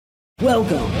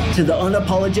Welcome to the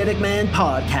Unapologetic Man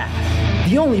Podcast,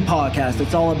 the only podcast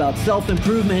that's all about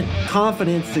self-improvement,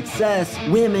 confidence, success,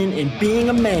 women, and being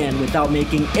a man without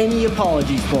making any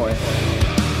apologies for it.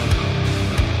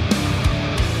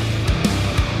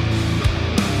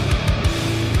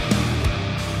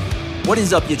 What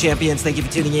is up, you champions? Thank you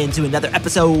for tuning in to another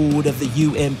episode of the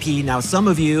UMP. Now, some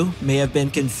of you may have been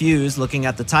confused looking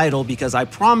at the title because I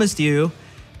promised you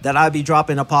that I'd be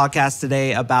dropping a podcast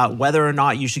today about whether or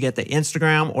not you should get the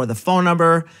Instagram or the phone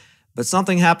number. But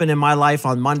something happened in my life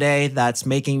on Monday that's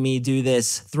making me do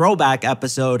this throwback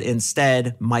episode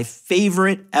instead. My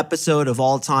favorite episode of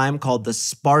all time, called the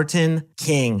Spartan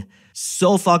King.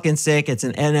 So fucking sick. It's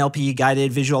an NLP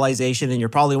guided visualization. And you're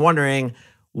probably wondering,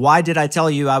 why did I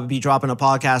tell you I would be dropping a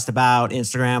podcast about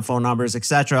Instagram, phone numbers,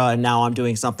 etc., and now I'm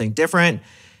doing something different?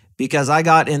 Because I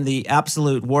got in the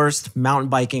absolute worst mountain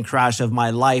biking crash of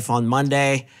my life on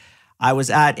Monday. I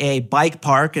was at a bike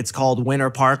park. It's called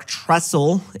Winter Park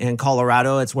Trestle in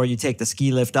Colorado. It's where you take the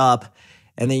ski lift up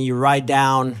and then you ride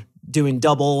down doing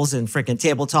doubles and freaking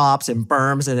tabletops and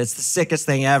berms, and it's the sickest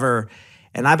thing ever.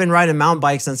 And I've been riding mountain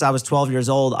bikes since I was 12 years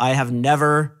old. I have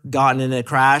never gotten in a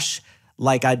crash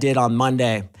like I did on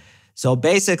Monday. So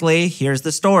basically, here's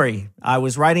the story. I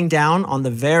was riding down on the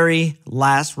very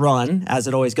last run, as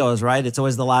it always goes, right? It's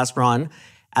always the last run.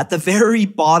 At the very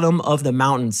bottom of the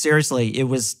mountain, seriously, it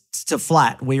was to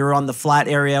flat. We were on the flat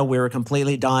area. We were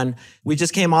completely done. We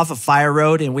just came off a fire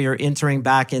road and we were entering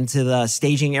back into the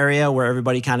staging area where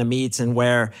everybody kind of meets and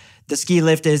where the ski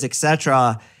lift is,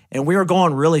 etc. And we were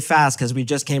going really fast because we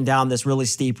just came down this really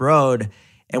steep road.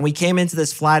 And we came into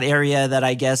this flat area that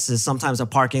I guess is sometimes a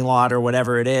parking lot or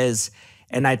whatever it is.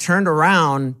 And I turned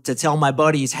around to tell my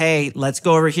buddies, hey, let's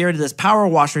go over here to this power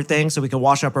washer thing so we can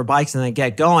wash up our bikes and then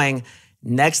get going.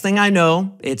 Next thing I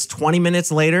know, it's 20 minutes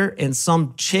later and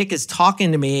some chick is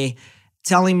talking to me,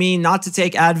 telling me not to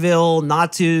take Advil,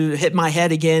 not to hit my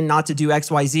head again, not to do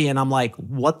XYZ. And I'm like,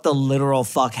 what the literal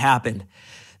fuck happened?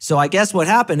 So I guess what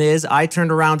happened is I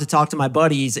turned around to talk to my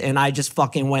buddies and I just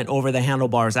fucking went over the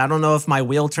handlebars. I don't know if my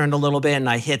wheel turned a little bit and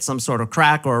I hit some sort of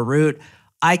crack or a root.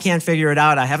 I can't figure it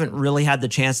out. I haven't really had the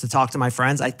chance to talk to my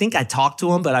friends. I think I talked to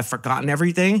them, but I've forgotten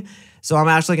everything. So I'm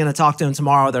actually going to talk to them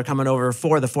tomorrow. They're coming over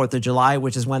for the 4th of July,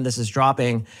 which is when this is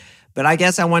dropping. But I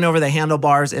guess I went over the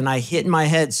handlebars and I hit my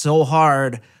head so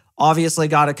hard, obviously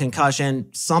got a concussion.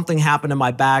 Something happened to my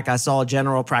back. I saw a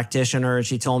general practitioner and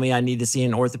she told me I need to see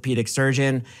an orthopedic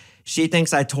surgeon. She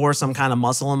thinks I tore some kind of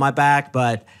muscle in my back,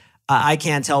 but I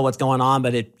can't tell what's going on,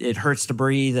 but it hurts to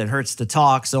breathe. It hurts to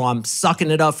talk. So I'm sucking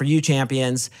it up for you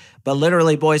champions. But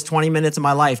literally, boys, 20 minutes of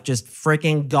my life just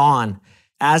freaking gone.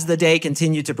 As the day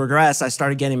continued to progress, I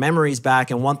started getting memories back.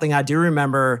 And one thing I do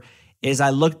remember is I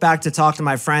looked back to talk to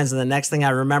my friends. And the next thing I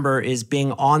remember is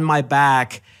being on my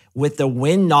back with the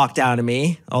wind knocked out of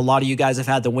me. A lot of you guys have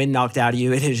had the wind knocked out of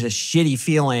you. It is a shitty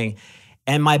feeling.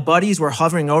 And my buddies were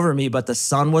hovering over me, but the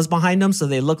sun was behind them. So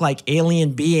they looked like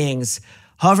alien beings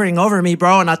hovering over me,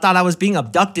 bro. And I thought I was being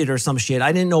abducted or some shit.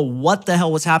 I didn't know what the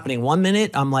hell was happening. One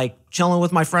minute, I'm like chilling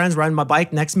with my friends, riding my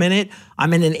bike. Next minute,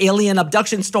 I'm in an alien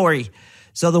abduction story.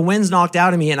 So the wind's knocked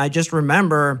out of me. And I just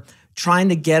remember trying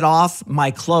to get off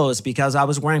my clothes because I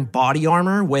was wearing body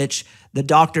armor, which the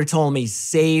doctor told me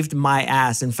saved my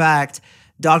ass. In fact,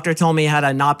 doctor told me had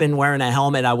I not been wearing a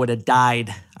helmet, I would have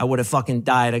died. I would have fucking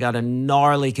died. I got a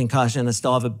gnarly concussion. I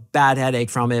still have a bad headache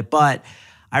from it. But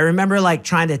I remember like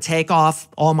trying to take off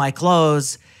all my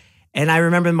clothes. And I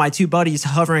remember my two buddies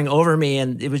hovering over me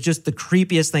and it was just the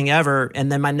creepiest thing ever. And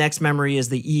then my next memory is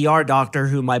the ER doctor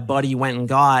who my buddy went and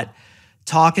got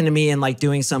talking to me and like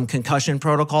doing some concussion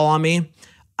protocol on me.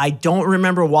 I don't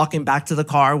remember walking back to the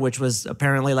car, which was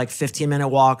apparently like 15-minute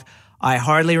walk. I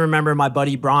hardly remember my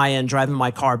buddy Brian driving my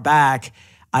car back.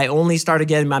 I only started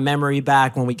getting my memory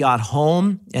back when we got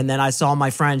home. And then I saw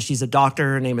my friend, she's a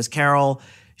doctor, her name is Carol.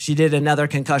 She did another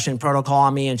concussion protocol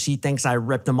on me and she thinks I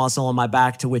ripped a muscle in my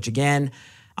back, to which again,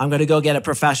 I'm going to go get a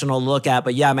professional look at.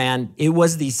 But yeah, man, it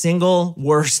was the single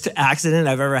worst accident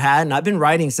I've ever had. And I've been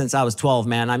riding since I was 12,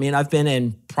 man. I mean, I've been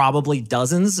in probably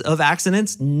dozens of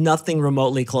accidents, nothing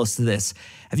remotely close to this.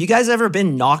 Have you guys ever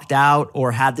been knocked out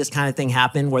or had this kind of thing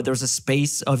happen where there's a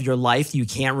space of your life you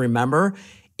can't remember?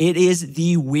 It is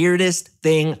the weirdest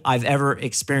thing I've ever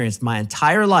experienced. My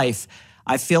entire life,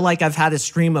 I feel like I've had a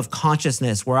stream of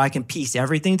consciousness where I can piece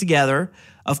everything together.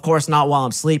 Of course, not while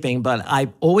I'm sleeping, but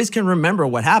I always can remember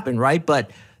what happened, right?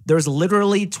 But there's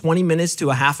literally 20 minutes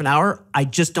to a half an hour I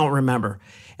just don't remember.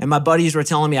 And my buddies were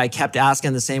telling me I kept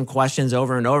asking the same questions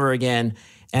over and over again.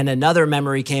 And another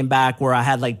memory came back where I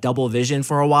had like double vision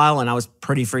for a while and I was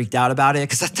pretty freaked out about it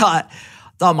because I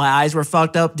thought my eyes were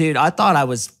fucked up. Dude, I thought I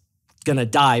was gonna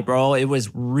die, bro. It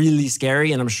was really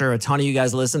scary, and I'm sure a ton of you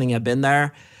guys listening have been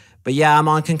there. But yeah, I'm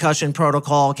on concussion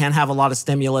protocol, can't have a lot of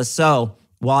stimulus. So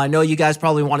while I know you guys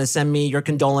probably want to send me your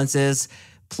condolences,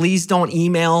 please don't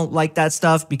email like that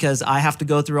stuff because I have to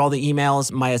go through all the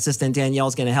emails. My assistant Danielle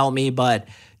is going to help me, but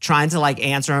trying to like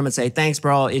answer them and say, thanks,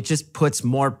 bro, it just puts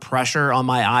more pressure on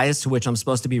my eyes to which I'm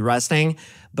supposed to be resting.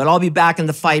 But I'll be back in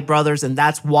the fight, brothers. And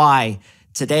that's why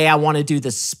today I want to do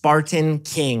the Spartan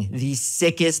King, the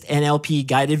sickest NLP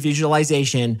guided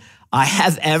visualization I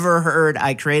have ever heard.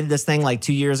 I created this thing like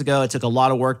 2 years ago. It took a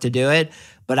lot of work to do it,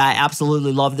 but I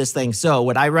absolutely love this thing. So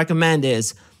what I recommend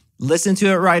is listen to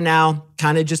it right now,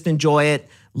 kind of just enjoy it.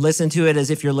 Listen to it as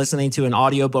if you're listening to an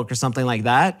audiobook or something like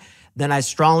that. Then I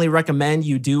strongly recommend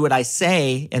you do what I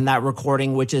say in that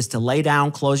recording, which is to lay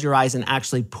down, close your eyes, and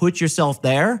actually put yourself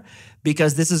there,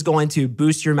 because this is going to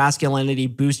boost your masculinity,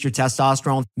 boost your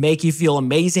testosterone, make you feel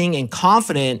amazing and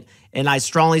confident. And I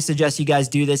strongly suggest you guys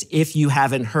do this if you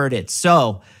haven't heard it.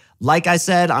 So like I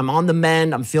said, I'm on the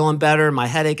mend. I'm feeling better. My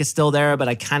headache is still there, but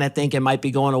I kind of think it might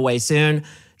be going away soon.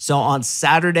 So on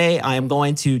Saturday, I am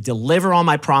going to deliver on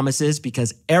my promises,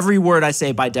 because every word I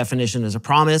say by definition is a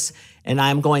promise. And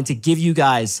I'm going to give you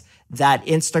guys that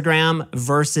Instagram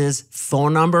versus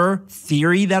phone number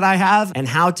theory that I have and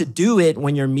how to do it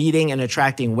when you're meeting and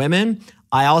attracting women.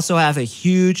 I also have a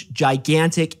huge,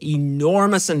 gigantic,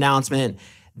 enormous announcement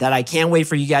that I can't wait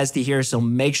for you guys to hear. So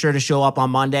make sure to show up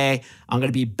on Monday. I'm going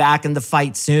to be back in the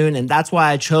fight soon. And that's why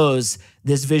I chose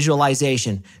this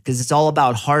visualization, because it's all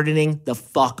about hardening the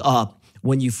fuck up.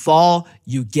 When you fall,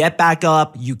 you get back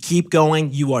up, you keep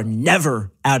going. You are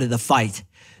never out of the fight.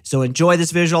 So enjoy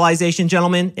this visualization,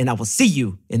 gentlemen, and I will see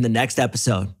you in the next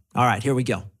episode. All right, here we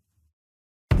go.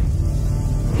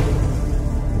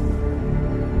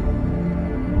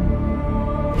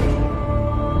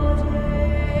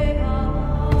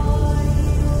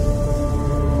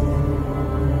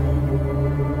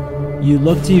 You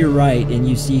look to your right and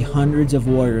you see hundreds of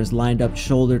warriors lined up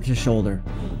shoulder to shoulder.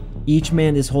 Each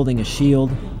man is holding a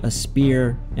shield, a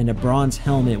spear, and a bronze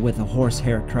helmet with a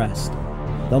horsehair crest.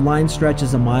 The line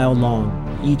stretches a mile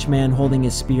long, each man holding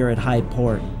his spear at high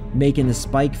port, making a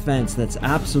spike fence that's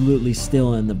absolutely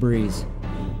still in the breeze.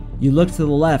 You look to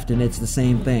the left and it's the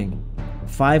same thing.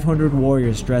 500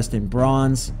 warriors dressed in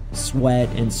bronze, sweat,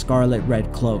 and scarlet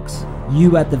red cloaks.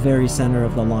 You at the very center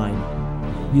of the line.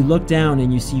 You look down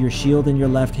and you see your shield in your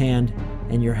left hand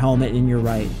and your helmet in your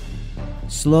right.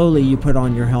 Slowly you put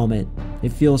on your helmet.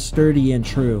 It feels sturdy and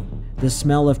true. The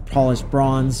smell of polished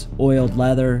bronze, oiled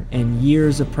leather, and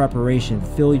years of preparation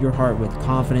fill your heart with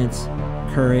confidence,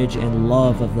 courage, and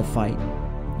love of the fight.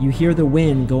 You hear the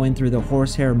wind going through the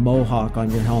horsehair mohawk on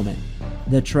your helmet,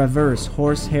 the transverse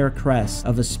horsehair crest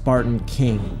of a Spartan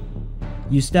king.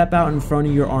 You step out in front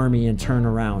of your army and turn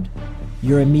around.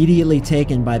 You're immediately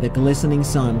taken by the glistening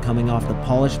sun coming off the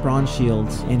polished bronze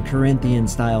shields and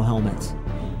Corinthian-style helmets.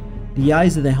 The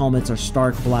eyes of the helmets are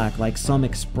stark black, like some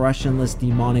expressionless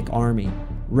demonic army,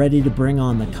 ready to bring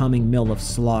on the coming mill of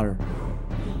slaughter.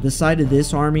 The sight of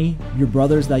this army, your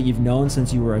brothers that you've known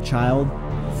since you were a child,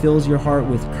 fills your heart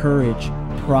with courage,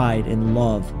 pride, and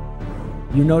love.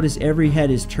 You notice every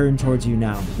head is turned towards you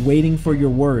now, waiting for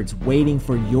your words, waiting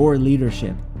for your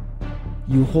leadership.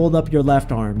 You hold up your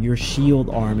left arm, your shield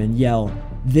arm, and yell,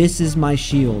 "This is my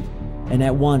shield." And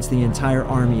at once the entire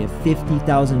army of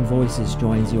 50,000 voices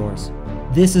joins yours.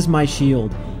 This is my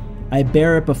shield. I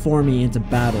bear it before me into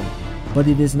battle, but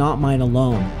it is not mine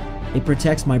alone. It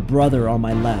protects my brother on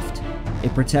my left.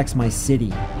 It protects my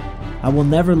city. I will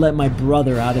never let my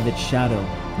brother out of its shadow,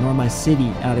 nor my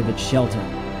city out of its shelter.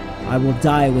 I will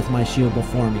die with my shield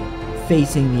before me,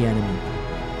 facing the enemy.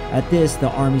 At this,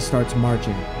 the army starts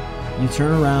marching. You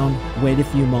turn around, wait a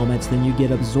few moments, then you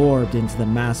get absorbed into the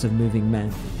mass of moving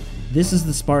men. This is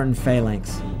the Spartan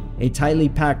phalanx, a tightly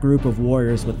packed group of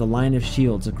warriors with a line of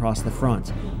shields across the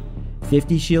front.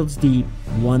 50 shields deep,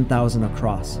 1,000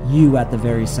 across, you at the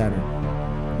very center.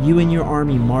 You and your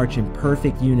army march in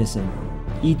perfect unison,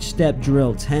 each step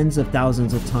drilled tens of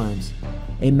thousands of times.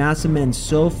 A mass of men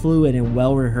so fluid and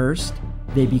well rehearsed,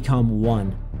 they become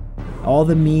one. All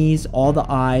the me's, all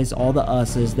the I's, all the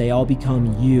us's, they all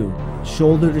become you,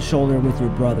 shoulder to shoulder with your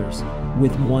brothers,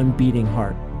 with one beating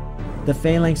heart. The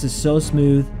phalanx is so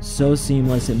smooth, so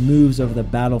seamless, it moves over the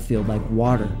battlefield like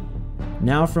water.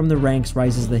 Now from the ranks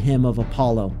rises the hymn of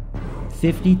Apollo.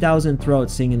 50,000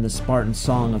 throats singing the Spartan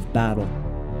song of battle.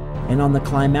 And on the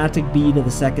climactic beat of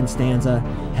the second stanza,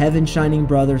 heaven shining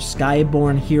brother,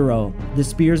 sky-born hero, the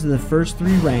spears of the first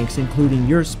three ranks, including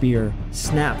your spear,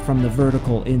 snap from the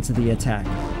vertical into the attack.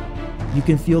 You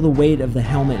can feel the weight of the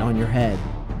helmet on your head.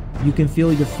 You can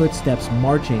feel your footsteps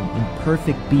marching in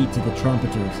perfect beat to the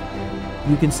trumpeters.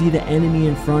 You can see the enemy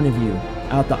in front of you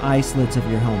out the eye slits of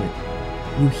your helmet.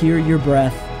 You hear your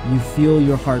breath, you feel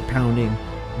your heart pounding.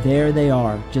 There they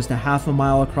are, just a half a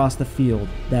mile across the field,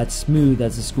 that's smooth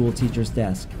as a school teacher's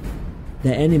desk.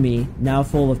 The enemy, now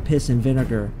full of piss and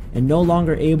vinegar, and no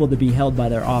longer able to be held by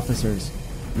their officers,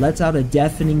 lets out a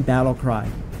deafening battle cry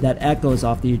that echoes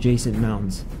off the adjacent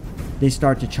mountains. They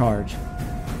start to charge.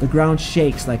 The ground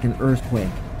shakes like an earthquake.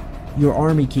 Your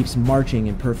army keeps marching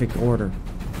in perfect order.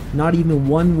 Not even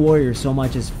one warrior so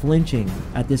much as flinching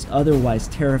at this otherwise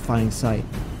terrifying sight.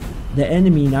 The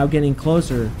enemy, now getting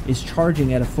closer, is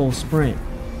charging at a full sprint.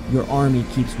 Your army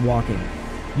keeps walking.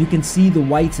 You can see the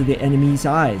whites of the enemy's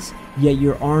eyes, yet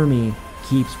your army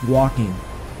keeps walking.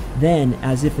 Then,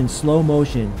 as if in slow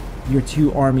motion, your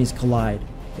two armies collide.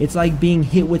 It's like being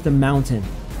hit with a mountain.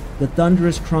 The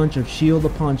thunderous crunch of shield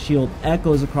upon shield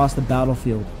echoes across the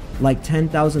battlefield, like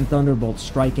 10,000 thunderbolts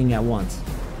striking at once.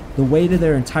 The weight of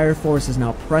their entire force is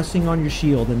now pressing on your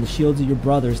shield and the shields of your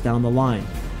brothers down the line.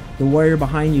 The warrior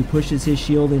behind you pushes his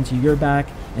shield into your back,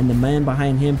 and the man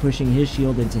behind him pushing his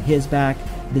shield into his back,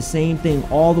 the same thing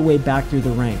all the way back through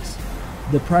the ranks.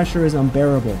 The pressure is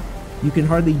unbearable. You can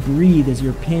hardly breathe as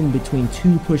you're pinned between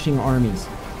two pushing armies.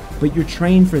 But you're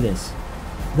trained for this.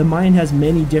 The mind has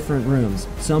many different rooms,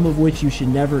 some of which you should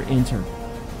never enter.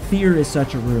 Fear is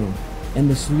such a room, and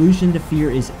the solution to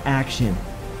fear is action.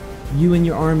 You and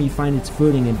your army find its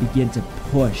footing and begin to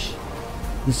push.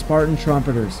 The Spartan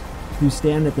trumpeters, who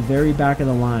stand at the very back of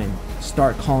the line,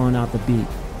 start calling out the beat.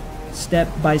 Step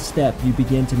by step, you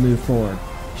begin to move forward,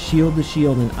 shield to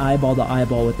shield and eyeball to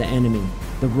eyeball with the enemy,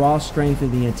 the raw strength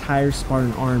of the entire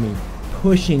Spartan army,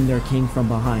 pushing their king from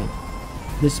behind.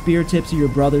 The spear tips of your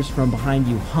brothers from behind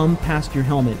you hum past your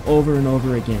helmet over and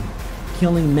over again,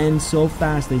 killing men so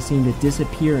fast they seem to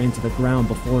disappear into the ground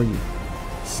before you.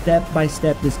 Step by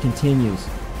step this continues,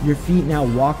 your feet now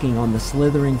walking on the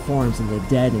slithering forms of the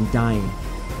dead and dying.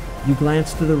 You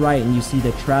glance to the right and you see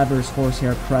the traverse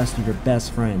horsehair crest of your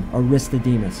best friend,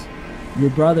 Aristodemus,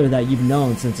 your brother that you've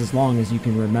known since as long as you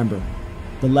can remember.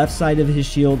 The left side of his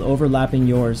shield overlapping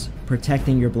yours,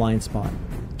 protecting your blind spot,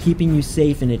 keeping you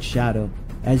safe in its shadow,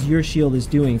 as your shield is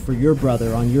doing for your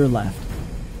brother on your left.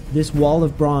 This wall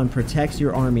of brawn protects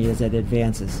your army as it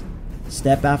advances.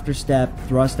 Step after step,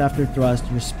 thrust after thrust,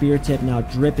 your spear tip now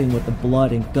dripping with the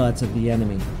blood and guts of the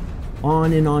enemy.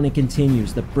 On and on it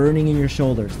continues, the burning in your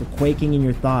shoulders, the quaking in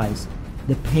your thighs.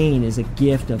 The pain is a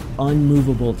gift of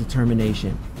unmovable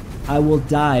determination. I will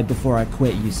die before I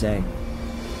quit, you say.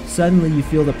 Suddenly you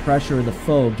feel the pressure of the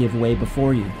foe give way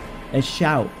before you. A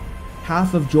shout,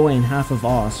 half of joy and half of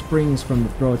awe, springs from the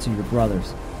throats of your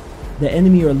brothers. The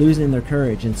enemy are losing their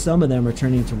courage, and some of them are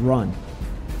turning to run.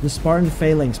 The Spartan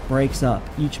phalanx breaks up,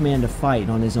 each man to fight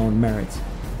on his own merits.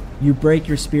 You break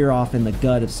your spear off in the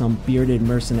gut of some bearded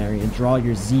mercenary and draw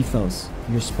your Xephos,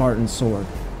 your Spartan sword.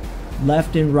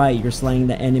 Left and right, you're slaying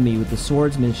the enemy with the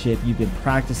swordsmanship you've been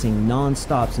practicing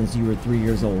non-stop since you were 3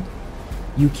 years old.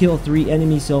 You kill 3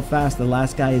 enemies so fast the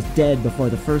last guy is dead before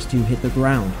the first 2 hit the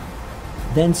ground.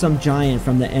 Then some giant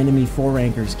from the enemy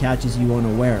four-rankers catches you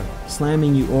unaware,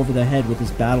 slamming you over the head with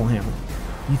his battle hammer.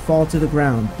 You fall to the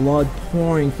ground, blood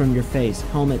pouring from your face,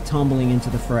 helmet tumbling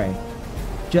into the fray.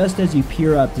 Just as you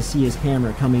peer up to see his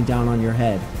hammer coming down on your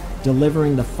head,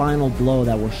 delivering the final blow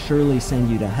that will surely send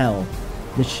you to hell,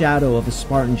 the shadow of a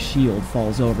Spartan shield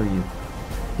falls over you.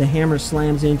 The hammer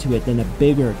slams into it, then a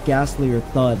bigger, ghastlier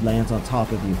thud lands on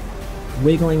top of you.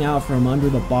 Wiggling out from under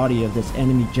the body of this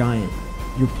enemy giant,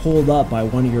 you're pulled up by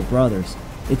one of your brothers.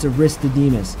 It's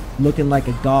Aristodemus, looking like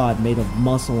a god made of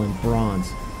muscle and bronze.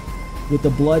 With a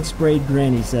blood-sprayed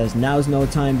grin, he says, "Now's no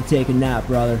time to take a nap,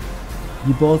 brother."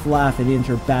 You both laugh and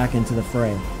enter back into the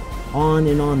fray. On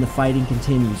and on the fighting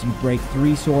continues. You break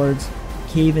 3 swords,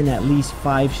 cave in at least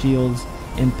 5 shields,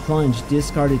 and plunge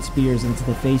discarded spears into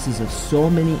the faces of so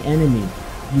many enemies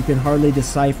you can hardly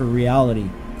decipher reality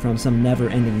from some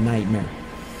never-ending nightmare.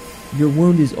 Your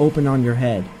wound is open on your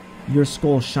head, your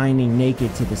skull shining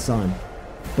naked to the sun.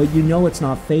 But you know it's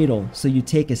not fatal, so you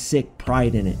take a sick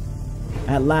pride in it.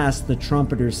 At last, the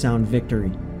trumpeters sound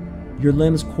victory. Your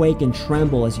limbs quake and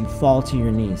tremble as you fall to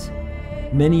your knees.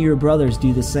 Many of your brothers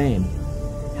do the same,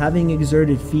 having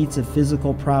exerted feats of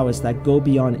physical prowess that go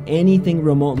beyond anything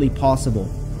remotely possible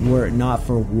were it not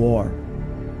for war.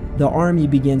 The army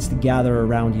begins to gather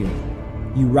around you.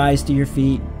 You rise to your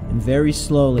feet and very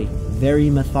slowly, very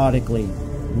methodically,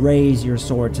 raise your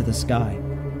sword to the sky.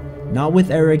 Not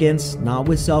with arrogance, not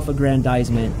with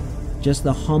self-aggrandizement, just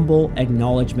the humble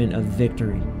acknowledgement of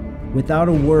victory. Without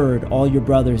a word, all your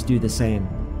brothers do the same.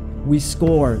 We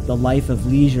score the life of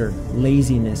leisure,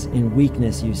 laziness, and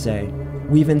weakness, you say.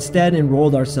 We've instead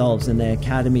enrolled ourselves in the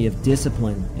academy of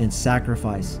discipline and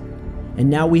sacrifice. And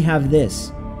now we have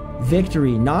this: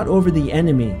 victory not over the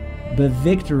enemy, but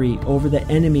victory over the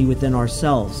enemy within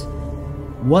ourselves.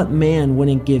 What man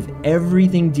wouldn't give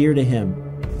everything dear to him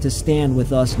to stand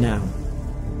with us now?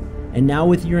 And now,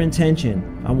 with your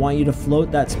intention, I want you to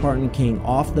float that Spartan King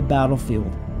off the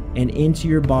battlefield and into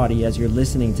your body as you're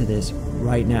listening to this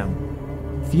right now.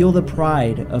 Feel the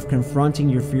pride of confronting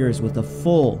your fears with a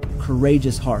full,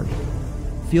 courageous heart.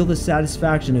 Feel the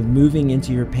satisfaction of moving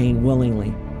into your pain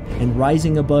willingly and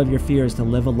rising above your fears to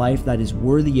live a life that is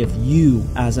worthy of you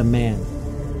as a man.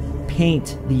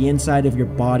 Paint the inside of your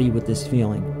body with this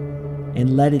feeling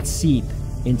and let it seep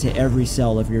into every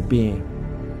cell of your being.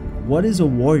 What is a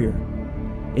warrior?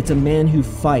 It's a man who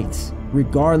fights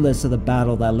regardless of the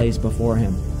battle that lays before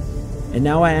him. And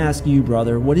now I ask you,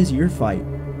 brother, what is your fight?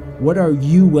 What are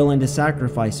you willing to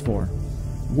sacrifice for?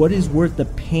 What is worth the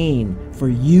pain for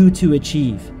you to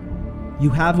achieve? You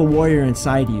have a warrior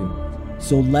inside you,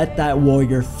 so let that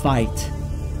warrior fight.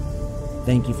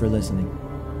 Thank you for listening.